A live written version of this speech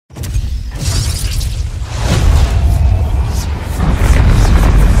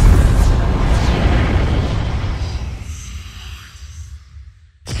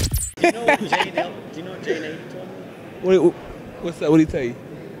Do you know what Jay Navy told me? What's that? What did he tell you?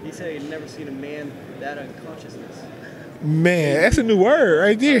 He said he'd never seen a man that unconsciousness. Man, that's a new word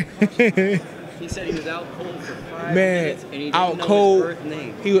right there. He said he was out cold for 5 Man, minutes and he didn't out know cold. his birth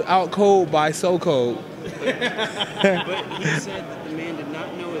name. He was out cold by so cold. But he said that the man did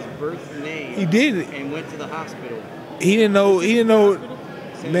not know his birth name. He didn't. And went to the hospital. He didn't know. He didn't know.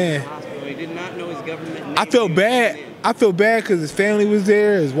 Man, He did not know his government name. I felt bad. I felt bad because his family was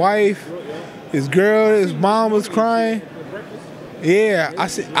there, his wife, his girl, his mom was crying. Yeah, I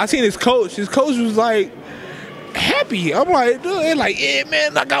seen his coach. His coach was like happy. I'm like, dude, they're like, yeah,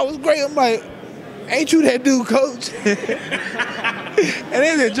 man, knockout was great. I'm like, ain't you that dude, coach? And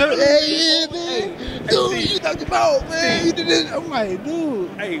they said, hey, yeah, man, dude, you knocked him out, man. You did this. I'm like, dude,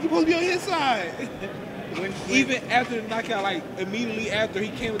 hey, you supposed to be on his side. Even after the knockout, like immediately after, he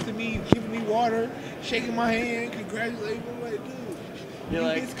came up to me, giving me water, shaking my hand, congratulating me. I'm like, dude. You're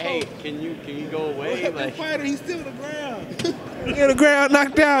like, hey, can you go away? Like, like, the fighter, he's still on the ground. In the ground,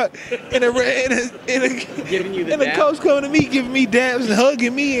 knocked out. And the coach coming to me, giving me dabs and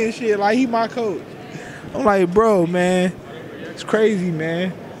hugging me and shit. Like, he my coach. I'm like, bro, man, it's crazy,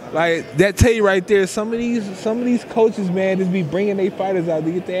 man. Like, that tell you right there, some of these coaches, man, just be bringing their fighters out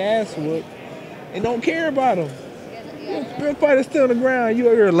to get their ass whooped and don't care about them. Your fighter's still on the ground. You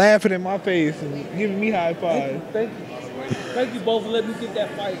over here laughing in my face and giving me high fives. Thank you both for letting me get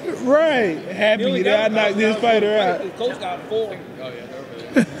that fight. Right. Happy that I knocked this fighter out. The coach got 4.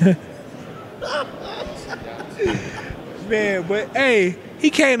 Man, but hey, he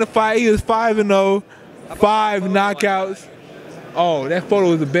came to fight. He was 5-0, 5 knockouts. Oh, that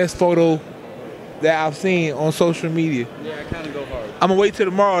photo was the best photo that I've seen on social media. Yeah, I kind of go hard. I'm gonna wait till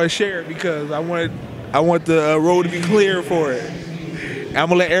tomorrow to share it because I want the road to be clear for it. And I'm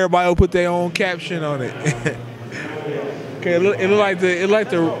gonna let everybody else put their own caption on it. Okay, it looked like the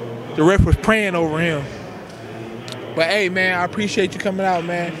ref was praying over him. But hey, man, I appreciate you coming out,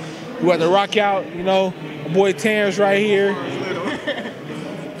 man. We got to rock out, you know. My boy Terrence right here.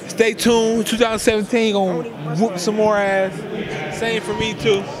 Stay tuned. 2017 gonna whoop some more ass. Same for me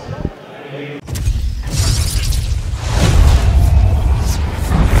too.